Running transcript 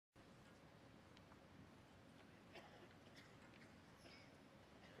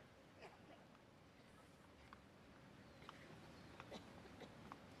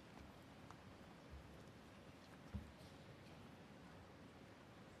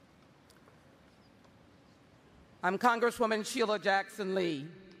I'm Congresswoman Sheila Jackson Lee,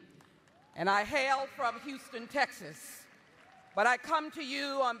 and I hail from Houston, Texas. But I come to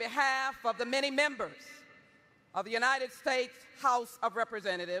you on behalf of the many members of the United States House of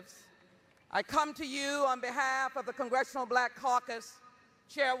Representatives. I come to you on behalf of the Congressional Black Caucus,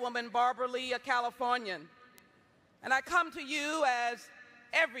 Chairwoman Barbara Lee, a Californian. And I come to you as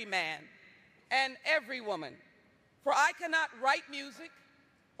every man and every woman, for I cannot write music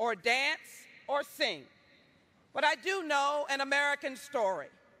or dance or sing, but I do know an American story.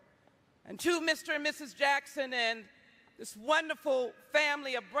 And to Mr. and Mrs. Jackson and this wonderful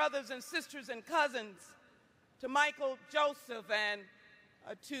family of brothers and sisters and cousins, to Michael Joseph and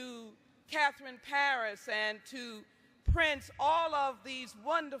to Catherine Paris and to Prince, all of these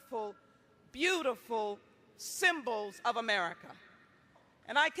wonderful, beautiful symbols of America.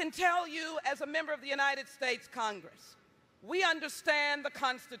 And I can tell you, as a member of the United States Congress, we understand the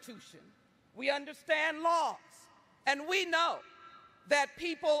Constitution, we understand laws, and we know that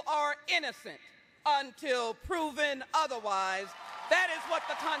people are innocent until proven otherwise. That is what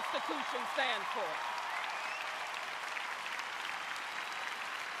the Constitution stands for.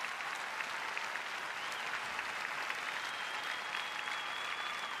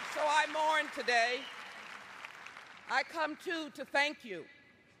 So I mourn today. I come to thank you.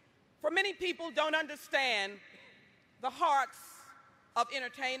 For many people don't understand the hearts of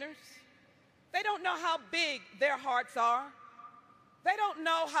entertainers. They don't know how big their hearts are. They don't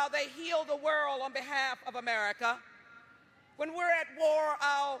know how they heal the world on behalf of America. When we're at war,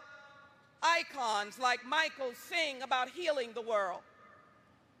 our icons like Michael sing about healing the world.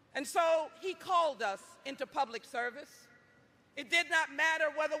 And so he called us into public service. It did not matter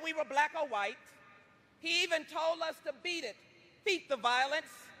whether we were black or white. He even told us to beat it, beat the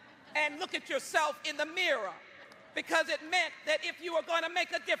violence, and look at yourself in the mirror, because it meant that if you were going to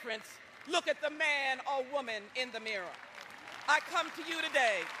make a difference, look at the man or woman in the mirror. I come to you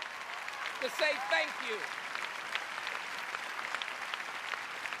today to say thank you.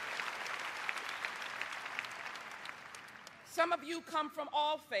 Some of you come from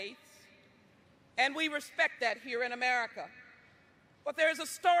all faiths, and we respect that here in America. But there is a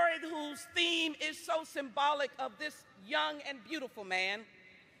story whose theme is so symbolic of this young and beautiful man.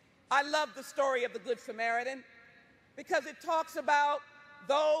 I love the story of the Good Samaritan because it talks about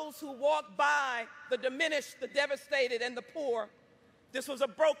those who walk by the diminished, the devastated, and the poor. This was a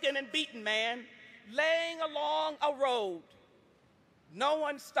broken and beaten man laying along a road. No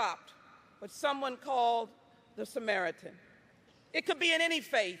one stopped, but someone called the Samaritan. It could be in any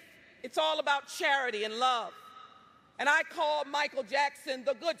faith. It's all about charity and love. And I call Michael Jackson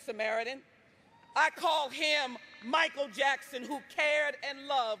the Good Samaritan. I call him Michael Jackson, who cared and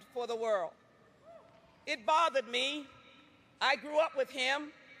loved for the world. It bothered me. I grew up with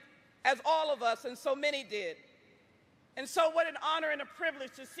him, as all of us, and so many did. And so what an honor and a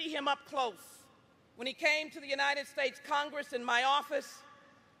privilege to see him up close when he came to the United States Congress in my office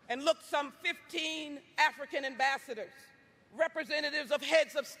and looked some 15 African ambassadors, representatives of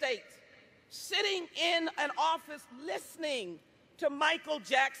heads of state, sitting in an office listening to Michael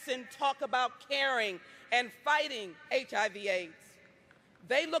Jackson talk about caring and fighting HIV/AIDS.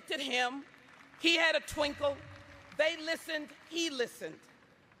 They looked at him. He had a twinkle. They listened. He listened.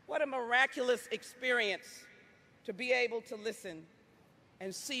 What a miraculous experience to be able to listen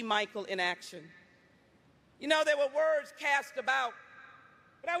and see Michael in action. You know, there were words cast about,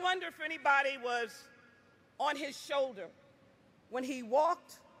 but I wonder if anybody was on his shoulder when he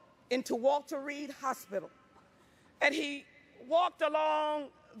walked into Walter Reed Hospital, and he walked along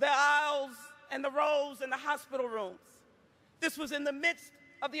the aisles and the rows in the hospital rooms. This was in the midst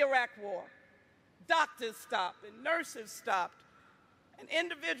of the Iraq War. Doctors stopped and nurses stopped, and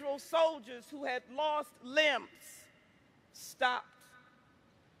individual soldiers who had lost limbs stopped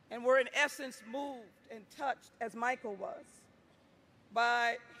and were in essence moved and touched, as Michael was,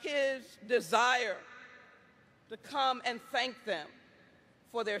 by his desire to come and thank them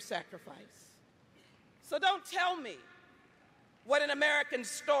for their sacrifice. So don't tell me what an American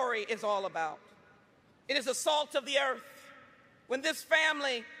story is all about. It is the salt of the earth. When this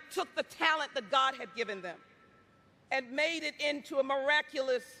family took the talent that God had given them and made it into a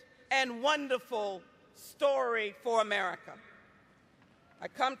miraculous and wonderful story for America. I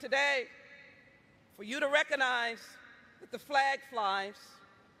come today for you to recognize that the flag flies,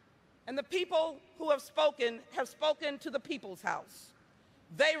 and the people who have spoken to the People's House.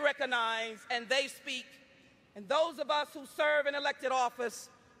 They recognize and they speak, and those of us who serve in elected office,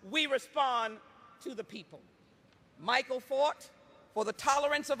 we respond to the people. Michael fought for the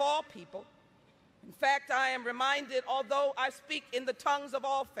tolerance of all people. In fact, I am reminded, although I speak in the tongues of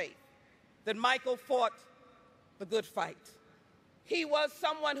all faith, that Michael fought the good fight. He was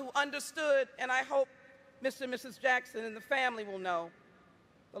someone who understood, and I hope Mr. and Mrs. Jackson and the family will know,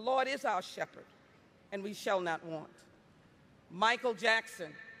 the Lord is our shepherd, and we shall not want. Michael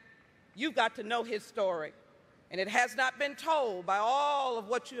Jackson, you've got to know his story, and it has not been told by all of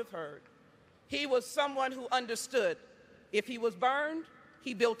what you have heard. He was someone who understood. If he was burned,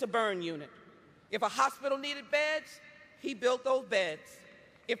 he built a burn unit. If a hospital needed beds, he built those beds.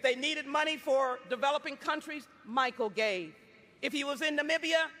 If they needed money for developing countries, Michael gave. If he was in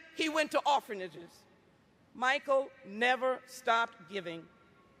Namibia, he went to orphanages. Michael never stopped giving,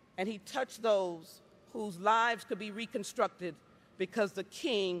 and he touched those whose lives could be reconstructed because the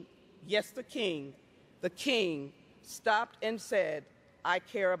king, yes, the king stopped and said, I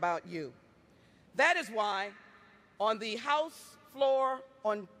care about you. That is why on the House floor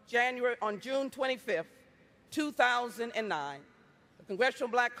on June 25th, 2009, the Congressional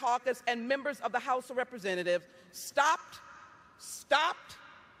Black Caucus and members of the House of Representatives stopped,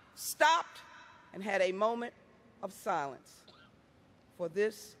 and had a moment of silence for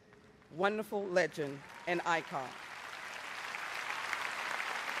this wonderful legend and icon.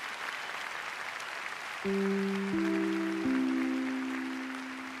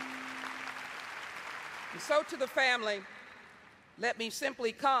 And so to the family, let me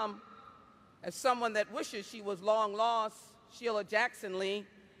simply come as someone that wishes she was long lost, Sheila Jackson Lee,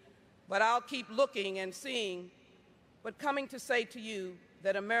 but I'll keep looking and seeing, but coming to say to you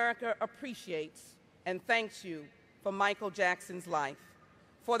that America appreciates and thanks you for Michael Jackson's life.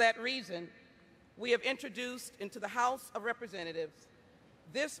 For that reason, we have introduced into the House of Representatives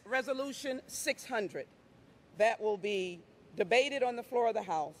this Resolution 600 that will be debated on the floor of the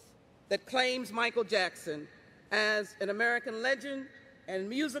House that claims Michael Jackson as an American legend and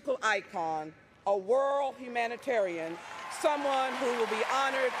musical icon, a world humanitarian, someone who will be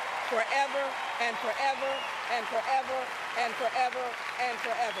honored forever and forever and forever and forever and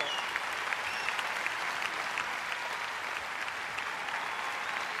forever.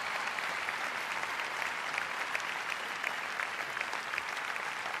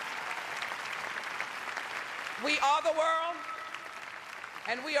 We are the world,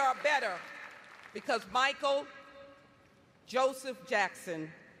 and we are better because Michael Joseph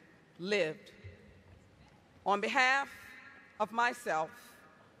Jackson lived. On behalf of myself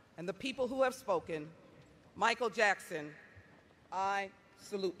and the people who have spoken, Michael Jackson, I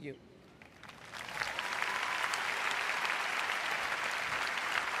salute you.